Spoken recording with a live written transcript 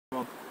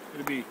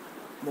it'll be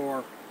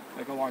more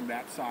like along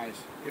that size,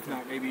 if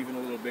not maybe even a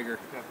little bigger.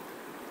 Yeah.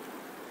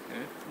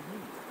 Okay.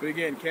 But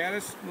again,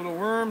 caddis, little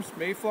worms,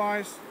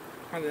 mayflies,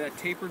 kind of that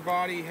tapered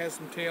body, has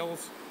some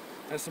tails,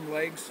 has some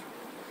legs,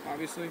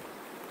 obviously.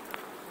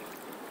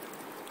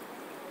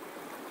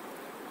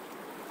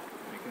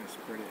 Kind of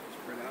spread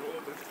out a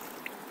little bit.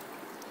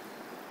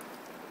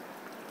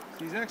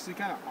 He's actually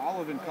kind of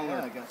olive in color.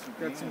 Yeah,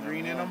 got some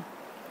green in him.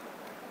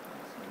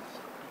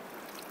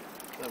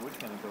 That would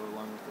kind of go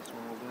along with this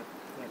one a little bit.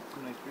 Got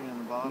some nice green on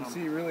the bottom. You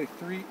see really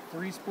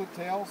three split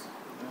tails.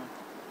 Yeah.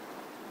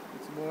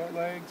 With some more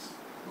legs.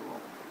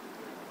 Cool.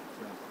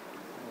 So,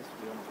 this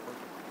would be almost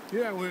perfect.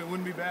 Yeah, it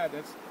wouldn't be bad.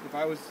 That's if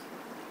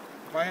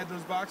I had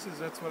those boxes,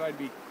 that's what I'd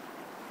be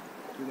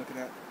looking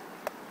at.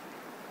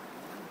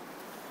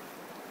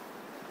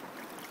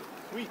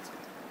 Sweet.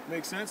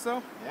 Makes sense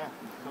though? Yeah.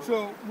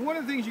 So one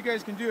of the things you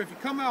guys can do, if you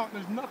come out and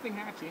there's nothing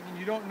hatching and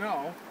you don't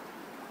know,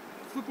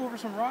 flip over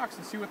some rocks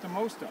and see what they're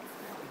most of.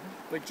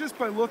 Like just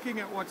by looking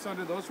at what's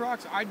under those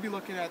rocks, I'd be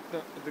looking at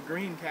the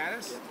green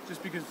caddis,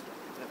 just because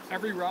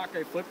every rock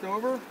I flipped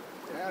over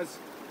has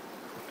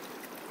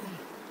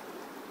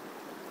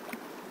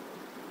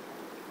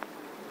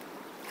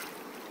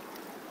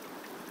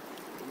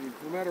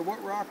no matter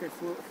what rock I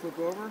flip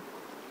over,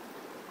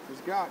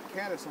 it's got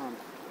caddis on it.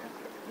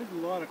 There's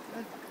a lot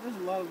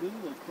of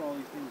little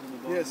crawly things in the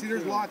bottom. Yeah, see,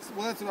 there's lots.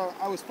 Well, that's what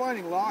I was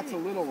finding. Lots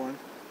of little ones.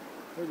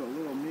 There's a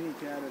little mini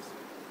caddis.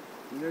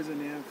 And there's a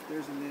nymph.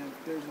 There's a nymph.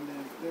 There's a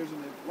nymph. There's a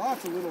nymph.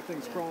 Lots of little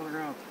things crawling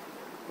around.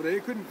 But I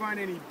couldn't find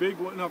any big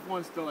enough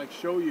ones to like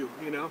show you.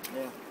 You know.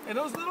 Yeah. And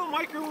those little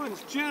micro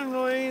ones,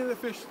 generally the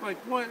fish they're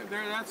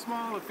that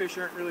small. The fish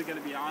aren't really going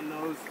to be on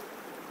those.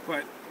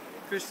 But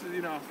fish,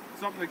 you know,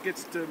 something that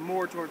gets to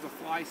more towards a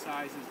fly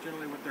size is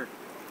generally what they're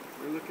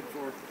looking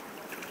for.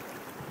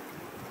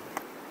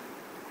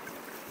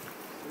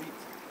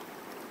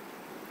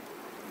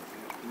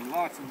 And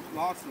lots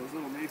of those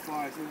little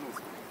mayflies. There's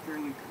a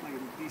fairly like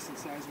a decent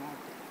sized one.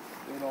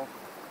 Little.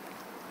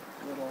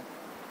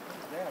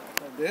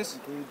 This?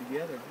 Glued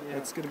together. Yeah.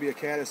 That's going to be a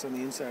caddis on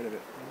the inside of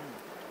it.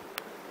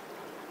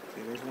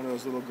 See, there's one of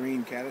those little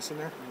green caddis in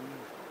there.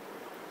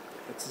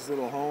 That's his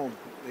little home.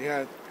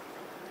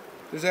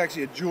 There's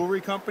actually a jewelry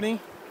company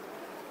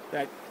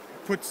that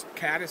puts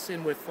caddis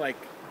in with like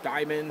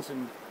diamonds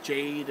and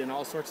jade and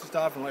all sorts of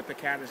stuff, and let the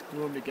caddis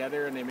glue them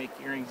together, and they make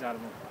earrings out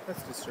of them.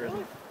 That's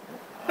disturbing.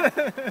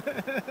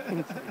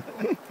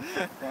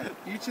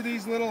 Each of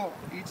these little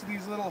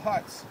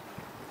huts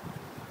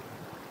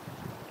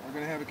are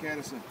going to have a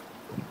caddis in.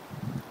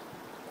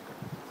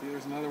 See,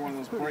 there's another one of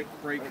those bright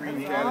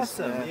green caddis.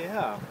 Awesome,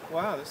 yeah.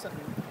 Wow, there's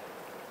something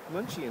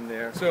munchy in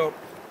there. So,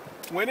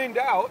 when in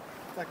doubt,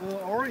 It's like a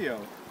little Oreo.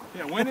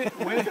 yeah, when in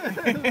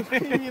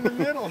the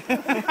middle.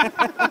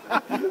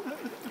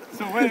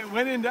 so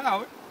when in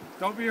doubt,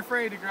 don't be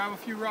afraid to grab a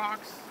few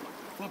rocks,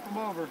 flip them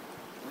over.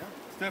 Yeah.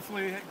 It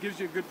definitely gives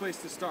you a good place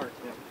to start.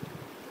 Yeah.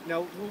 Now,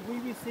 will we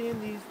be seeing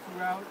these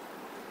throughout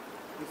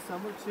the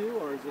summer too,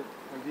 or are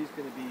these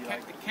going to be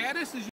like... Caddis is